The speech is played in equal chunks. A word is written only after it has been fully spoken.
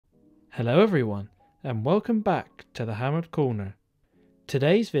Hello everyone, and welcome back to the Hammered Corner.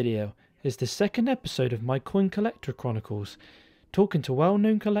 Today's video is the second episode of my Coin Collector Chronicles, talking to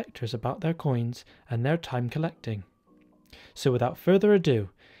well-known collectors about their coins and their time collecting. So without further ado,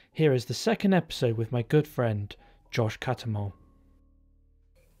 here is the second episode with my good friend, Josh Cattermole.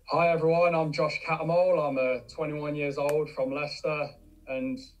 Hi everyone, I'm Josh Cattermole. I'm 21 years old from Leicester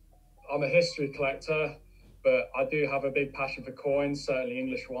and I'm a history collector, but I do have a big passion for coins, certainly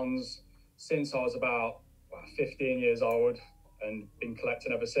English ones, since I was about 15 years old and been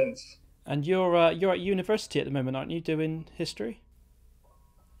collecting ever since. And you're at university at the moment, aren't you, doing history?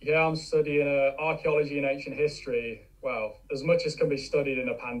 Yeah, I'm studying archaeology and ancient history. Well, as much as can be studied in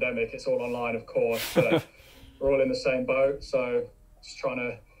a pandemic, it's all online, of course, but we're all in the same boat, so just trying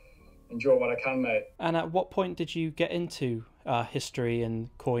to enjoy what I can, mate. And at what point did you get into history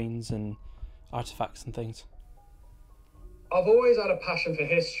and coins and artifacts and things? I've always had a passion for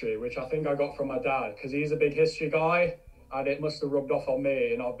history, which I think I got from my dad, because he's a big history guy, and it must have rubbed off on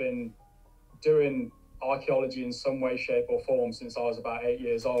me, and I've been doing archaeology in some way, shape or form since I was about 8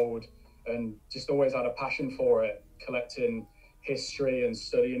 years old, and just always had a passion for it, collecting history and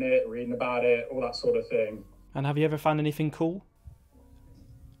studying it, reading about it, all that sort of thing. And have you ever found anything cool?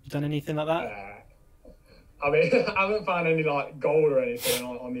 You done anything like that? I mean, I haven't found any like gold or anything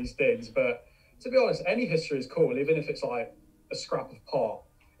on these digs, but to be honest, any history is cool, even if it's like a scrap of pot.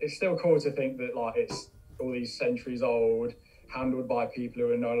 It's still cool to think that like it's all these centuries old, handled by people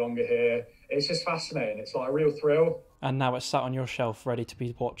who are no longer here. It's just fascinating. It's like a real thrill. And now it's sat on your shelf ready to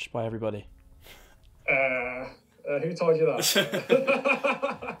be watched by everybody. Who told you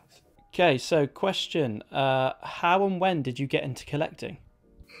that? Okay, so question. How and when did you get into collecting?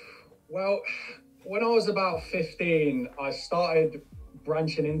 Well, when I was about 15, I started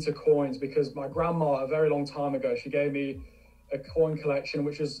branching into coins because my grandma, a very long time ago, she gave me a coin collection,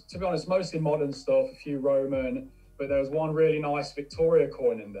 which was, to be honest, mostly modern stuff, a few Roman, but there was one really nice Victoria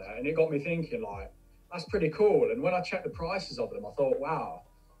coin in there, and it got me thinking, like, that's pretty cool. And when I checked the prices of them, I thought, wow,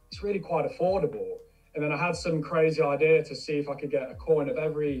 it's really quite affordable. And then I had some crazy idea to see if I could get a coin of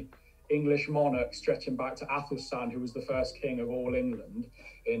every English monarch stretching back to Athelstan, who was the first king of all England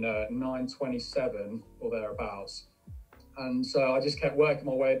in 927 or thereabouts. And so I just kept working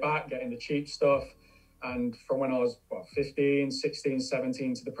my way back, getting the cheap stuff. And from when I was 15, 16,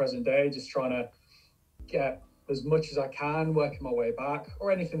 17 to the present day, just trying to get as much as I can, working my way back,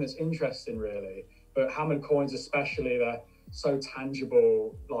 or anything that's interesting really. But hammered coins especially, they're so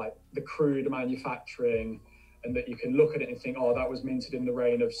tangible, like the crude manufacturing, and that you can look at it and think, oh, that was minted in the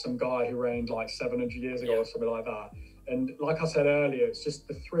reign of some guy who reigned like 700 years ago or something like that. And like I said earlier, it's just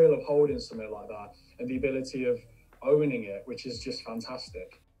the thrill of holding something like that and the ability of owning it, which is just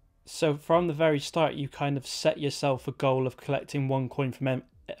fantastic. So from the very start, you kind of set yourself a goal of collecting one coin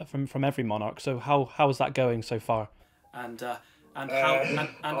from every monarch. So how is that going so far? And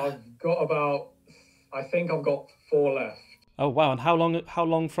I've got about, I think I've got 4 left. Oh wow! And how long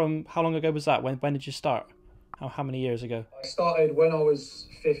ago was that? When did you start? How many years ago? I started when I was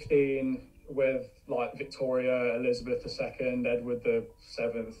 15 with like Victoria, Elizabeth II, Edward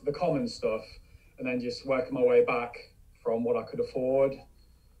VII, the common stuff, and then just working my way back from what I could afford,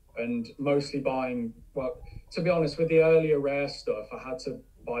 and mostly buying, well, to be honest, with the earlier rare stuff, I had to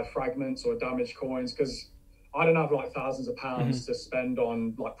buy fragments or damaged coins because I didn't have like thousands of pounds to spend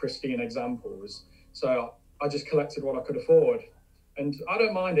on like pristine examples. So I just collected what I could afford. And I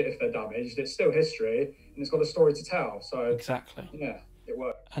don't mind it if they're damaged. It's still history, and it's got a story to tell. So exactly, yeah, it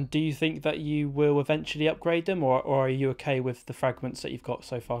worked. And do you think that you will eventually upgrade them, or are you okay with the fragments that you've got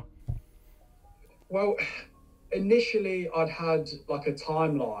so far? Well, initially I'd had like a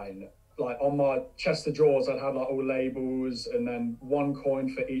timeline, like on my chest of drawers, I'd had like all labels and then one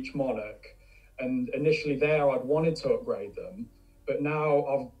coin for each monarch. And initially there I'd wanted to upgrade them, but now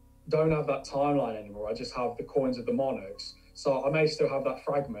I don't have that timeline anymore. I just have the coins of the monarchs. So I may still have that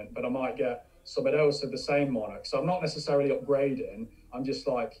fragment, but I might get somebody else of the same monarch. So I'm not necessarily upgrading. I'm just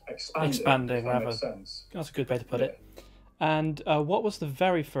like expanding. If that makes sense. That's a good way to put it. And what was the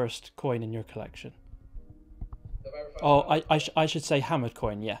very first coin in your collection? I should say hammered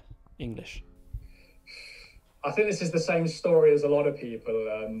coin. Yeah, English. I think this is the same story as a lot of people.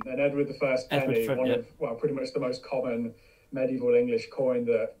 And Edward I penny, of pretty much the most common medieval English coin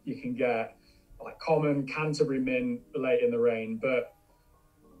that you can get. Like common Canterbury mint late in the reign, but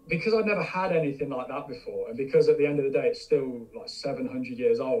because I'd never had anything like that before, and because at the end of the day it's still like 700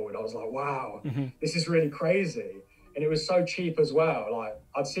 years old, I was like, wow, this is really crazy. And it was so cheap as well. Like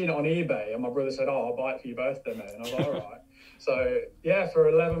I'd seen it on eBay and my brother said, oh, I'll buy it for your birthday, mate. And I was like, all right. So yeah,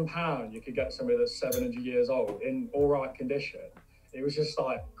 for £11 you could get something that's 700 years old in all right condition. It was just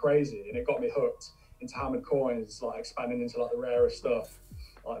like crazy, and it got me hooked into hammered coins, like expanding into like the rarer stuff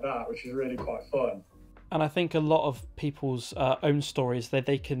like that, which is really quite fun. And I think a lot of people's own stories,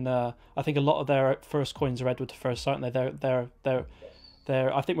 they can. I think a lot of their first coins are Edward I, aren't they?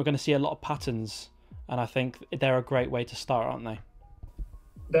 They're. I think we're going to see a lot of patterns, and I think they're a great way to start, aren't they?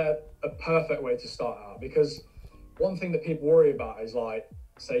 They're a perfect way to start out, because one thing that people worry about is like,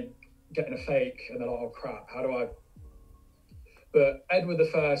 say, getting a fake, and they're like, oh crap, how do I? But Edward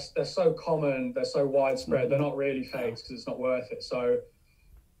I, they're so common, they're so widespread, they're not really fakes because it's not worth it. So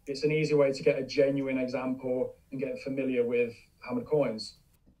it's an easy way to get a genuine example and get familiar with hammered coins.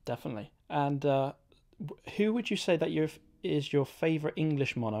 Definitely. And who would you say that is your favourite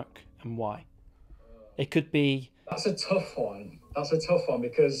English monarch, and why? It could be... That's a tough one.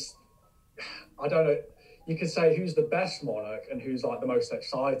 Because I don't know. You could say who's the best monarch and who's like the most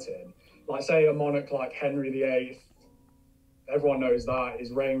exciting. Like say a monarch like Henry VIII, everyone knows that.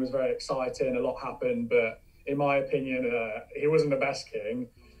 His reign was very exciting, a lot happened, but in my opinion, he wasn't the best king.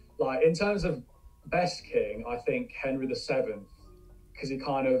 Like in terms of best king, I think Henry VII, because he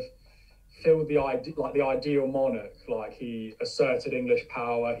kind of filled the ideal monarch. Like he asserted English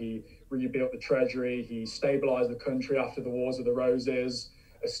power, he rebuilt the treasury, he stabilized the country after the Wars of the Roses,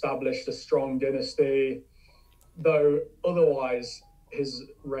 established a strong dynasty. Though otherwise, his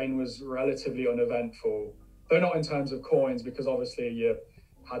reign was relatively uneventful. Though not in terms of coins, because obviously you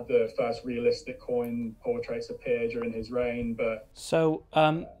had the first realistic coin portraits appear during his reign. But so,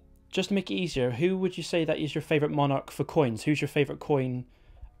 just to make it easier, who would you say that is your favourite monarch for coins? Who's your favourite coin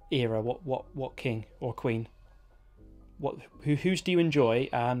era? What king or queen? Whose do you enjoy,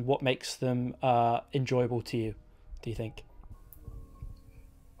 and what makes them enjoyable to you, do you think?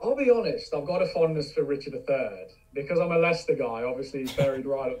 I'll be honest, I've got a fondness for Richard III because I'm a Leicester guy. Obviously, he's buried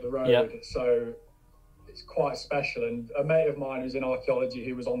right up the road, Yep. So it's quite special. And a mate of mine who's in archaeology,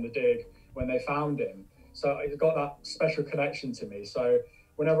 he was on the dig when they found him, so it's got that special connection to me. So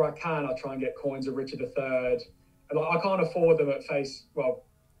whenever I can, I try and get coins of Richard III, and I can't afford them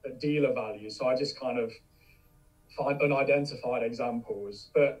at dealer value, so I just kind of find unidentified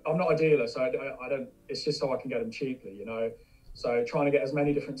examples. But I'm not a dealer, so I don't. It's just so I can get them cheaply, you know. So trying to get as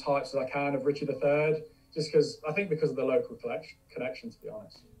many different types as I can of Richard III, just because of the local connection, to be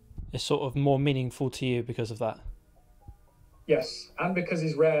honest. It's sort of more meaningful to you because of that. Yes, and because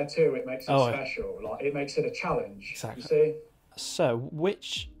he's rare too, it makes it special. Like it makes it a challenge. Exactly. You see. So,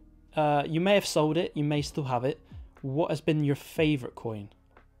 which you may have sold it, you may still have it. What has been your favourite coin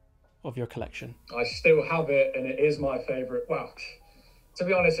of your collection? I still have it, and it is my favourite. Well, to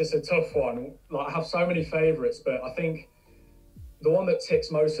be honest, it's a tough one. Like I have so many favourites, but I think the one that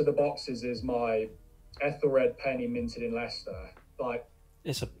ticks most of the boxes is my Ethelred penny minted in Leicester. Like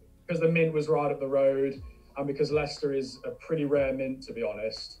because the mint was right up the road, and because Leicester is a pretty rare mint, to be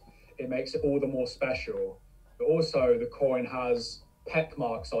honest, it makes it all the more special. But also the coin has peck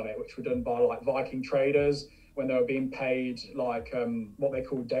marks on it, which were done by like Viking traders when they were being paid like what they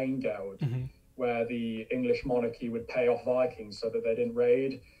call Danegeld, where the English monarchy would pay off Vikings so that they didn't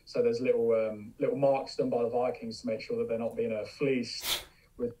raid. So there's little marks done by the Vikings to make sure that they're not being fleeced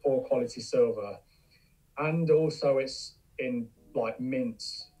with poor quality silver. And also it's in like mint,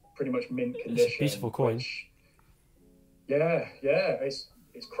 pretty much mint condition. It's a beautiful coin.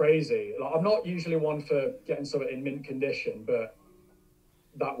 It's crazy. Like I'm not usually one for getting something in mint condition, but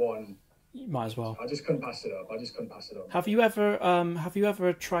that one, you might as well. I just couldn't pass it up. Have you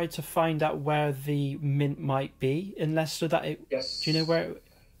ever tried to find out where the mint might be in Leicester? Yes. Do you know where?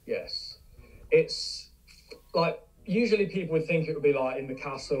 Yes. It's like usually people would think it would be like in the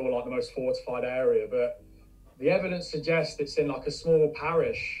castle or like the most fortified area, but the evidence suggests it's in like a small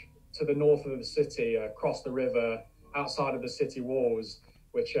parish to the north of the city, across the river, outside of the city walls,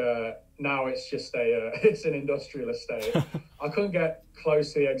 which now it's just it's an industrial estate. I couldn't get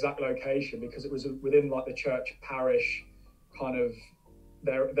close to the exact location because it was within like the church parish kind of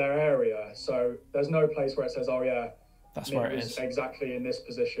their area. So there's no place where it says, oh yeah, that's where it is exactly in this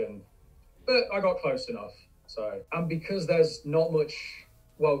position. But I got close enough. So, and because there's not much,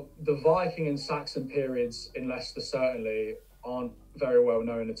 well, the Viking and Saxon periods in Leicester certainly aren't very well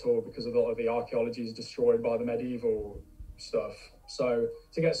known at all because a lot of the archaeology is destroyed by the medieval stuff. So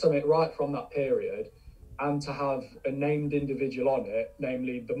to get something right from that period and to have a named individual on it,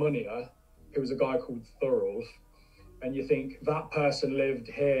 namely the moneyer, who was a guy called Thorolf, and you think that person lived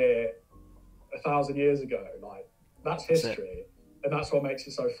here 1,000 years ago, like that's history, and that's what makes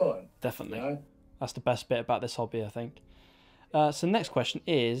it so fun. Definitely. You know? That's the best bit about this hobby, I think. So next question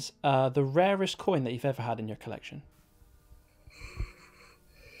is the rarest coin that you've ever had in your collection.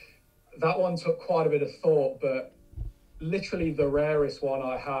 That one took quite a bit of thought, but literally the rarest one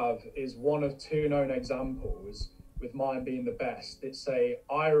I have is one of two known examples, with mine being the best. It's a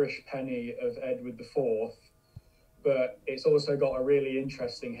Irish penny of Edward IV, but it's also got a really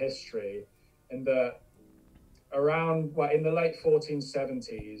interesting history in that in the late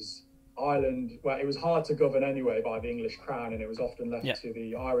 1470s, Ireland, it was hard to govern anyway by the English crown, and it was often left to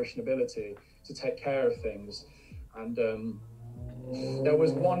the Irish nobility to take care of things. And there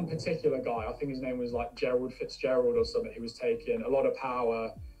was one particular guy, I think his name was like Gerald Fitzgerald or something, who was taking a lot of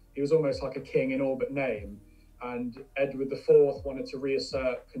power. He was almost like a king in all but name. And Edward IV wanted to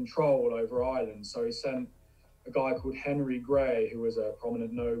reassert control over Ireland. So he sent a guy called Henry Grey, who was a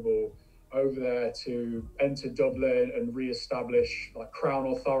prominent noble, over there to enter Dublin and re-establish like crown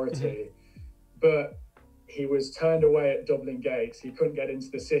authority. But he was turned away at Dublin gates. He couldn't get into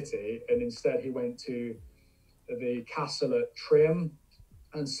the city, and instead he went to the castle at Trim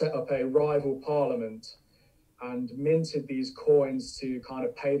and set up a rival parliament and minted these coins to kind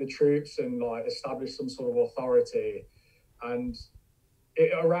of pay the troops and like establish some sort of authority. And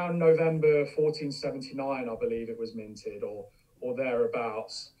around November 1479, I believe it was minted, or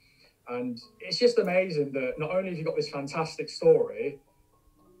thereabouts. And it's just amazing that not only have you got this fantastic story,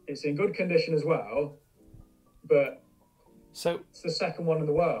 it's in good condition as well, but it's the second one in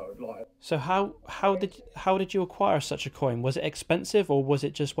the world. So how did you acquire such a coin? Was it expensive, or was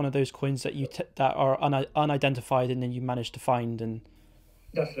it just one of those coins that that are unidentified and then you managed to find? And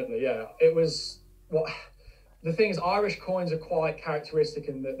definitely, yeah, it was. The thing is, Irish coins are quite characteristic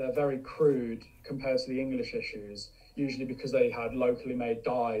in that they're very crude compared to the English issues, usually because they had locally made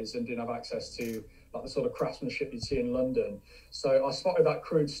dies and didn't have access to like the sort of craftsmanship you'd see in London. So I spotted that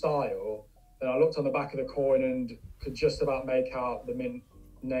crude style, then I looked on the back of the coin and could just about make out the mint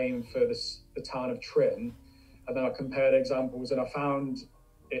name for the town of Trim. And then I compared examples and I found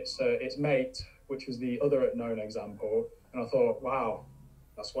its mate, which was the other known example. And I thought, wow,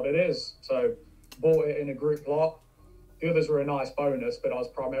 that's what it is. So bought it in a group lot. The others were a nice bonus, but I was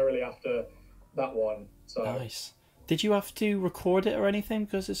primarily after that one. So nice. Did you have to record it or anything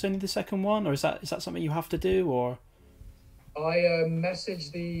because it's only the second one, or is that something you have to do? Or I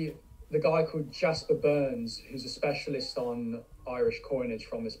messaged the guy called Jasper Burns, who's a specialist on Irish coinage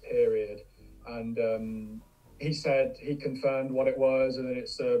from this period, and he said he confirmed what it was, and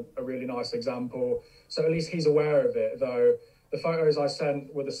it's a really nice example. So at least he's aware of it, though the photos I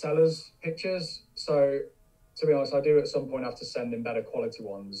sent were the seller's pictures. So to be honest, I do at some point have to send in better quality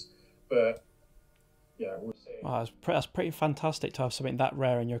ones, but yeah, we'll see. Wow, that's pretty fantastic to have something that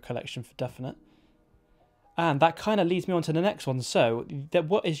rare in your collection, for definite. And that kind of leads me on to the next one. So,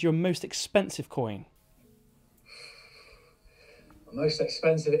 what is your most expensive coin? The most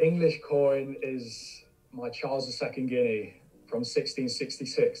expensive English coin is my Charles II guinea from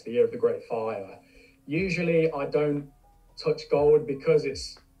 1666, the year of the Great Fire. Usually, I don't touch gold because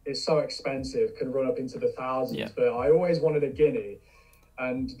it's so expensive, can run up into the thousands. But I always wanted a guinea,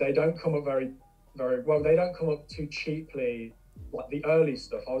 and they don't come up very well. They don't come up too cheaply. Like the early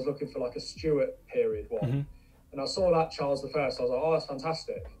stuff, I was looking for like a Stuart period one, and I saw that Charles I. I was like, oh, that's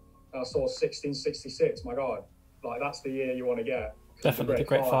fantastic. And I saw 1666. My God, like that's the year you want to get. Definitely the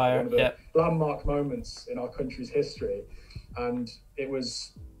Great Fire. One of the landmark moments in our country's history, and it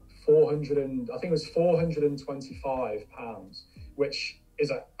was 400 I think it was £425, which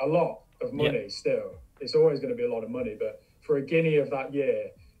is a lot of money. Still, it's always going to be a lot of money, but for a guinea of that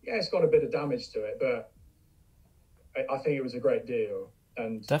year, it's got a bit of damage to it, but I think it was a great deal.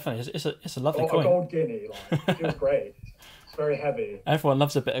 And definitely, it's a lovely coin. A gold guinea, like, it feels great. It's very heavy. Everyone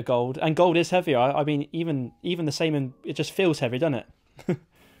loves a bit of gold, and gold is heavier. I mean, even the same, and it just feels heavy, doesn't it?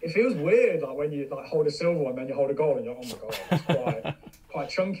 It feels weird, like when you like hold a silver one, then you hold a gold, and you're like, oh my God, it's quite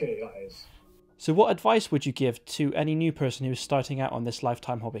chunky. That is. So, what advice would you give to any new person who is starting out on this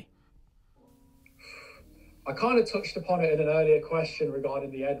lifetime hobby? I kind of touched upon it in an earlier question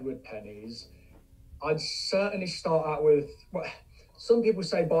regarding the Edward pennies. I'd certainly start out with, some people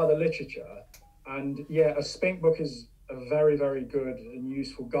say buy the literature, and a Spink book is a very, very good and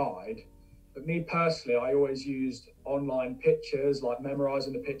useful guide. But me personally, I always used online pictures, like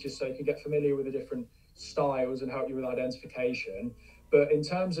memorizing the pictures so you can get familiar with the different styles and help you with identification. But in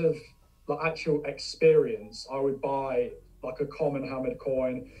terms of like actual experience, I would buy like a common hammered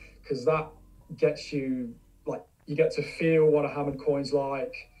coin, because that gets you, like, you get to feel what a hammered coin's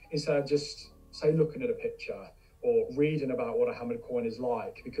like instead of just say looking at a picture or reading about what a hammered coin is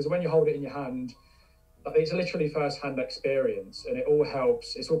like, because when you hold it in your hand, it's literally first-hand experience, and it all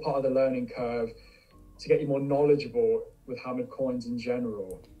helps. It's all part of the learning curve to get you more knowledgeable with hammered coins in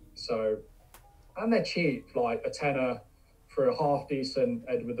general. So, and they're cheap, like a tenner for a half decent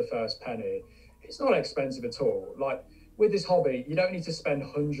Edward I penny. It's not expensive at all. Like with this hobby, you don't need to spend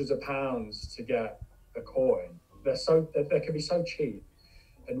hundreds of pounds to get a coin. They can be so cheap.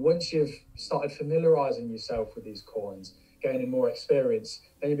 And once you've started familiarizing yourself with these coins, gaining more experience,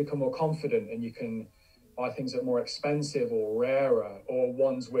 then you become more confident and you can buy things that are more expensive or rarer, or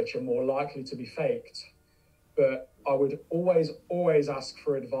ones which are more likely to be faked. But I would always ask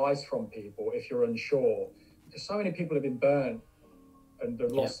for advice from people if you're unsure, because so many people have been burnt and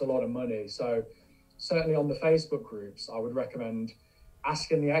they've lost a lot of money. So certainly on the Facebook groups, I would recommend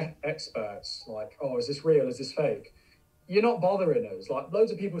asking the experts, like, oh, is this real? Is this fake? You're not bothering us. Like,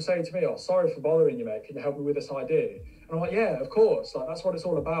 loads of people say to me, oh, sorry for bothering you, mate. Can you help me with this idea? And I'm like, yeah, of course. Like, that's what it's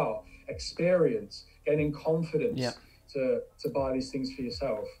all about. Experience, gaining confidence to buy these things for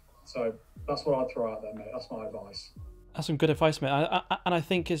yourself. So that's what I'd throw out there, mate. That's my advice. That's some good advice, mate. And I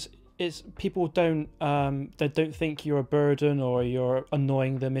think is people don't they don't think you're a burden or you're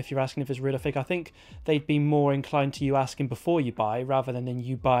annoying them if you're asking if it's real or fake. I think they'd be more inclined to you asking before you buy rather than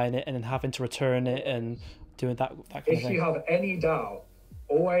you buying it and then having to return it and doing that kind of thing. If you have any doubt,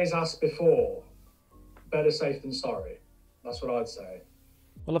 always ask before. Better safe than sorry. That's what I'd say.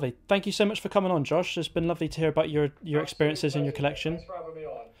 Well, lovely. Thank you so much for coming on, Josh. It's been lovely to hear about your experiences in your collection. Thanks for having me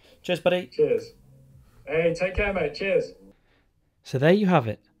on. Cheers, buddy. Cheers. Hey, take care, mate. Cheers. So there you have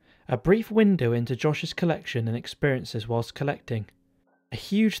it. A brief window into Josh's collection and experiences whilst collecting. A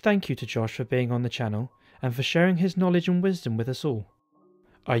huge thank you to Josh for being on the channel and for sharing his knowledge and wisdom with us all.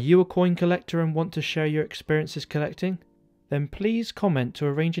 Are you a coin collector and want to share your experiences collecting? Then please comment to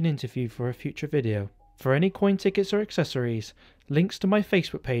arrange an interview for a future video. For any coin tickets or accessories, links to my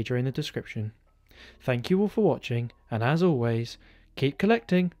Facebook page are in the description. Thank you all for watching, and as always, keep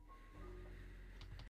collecting!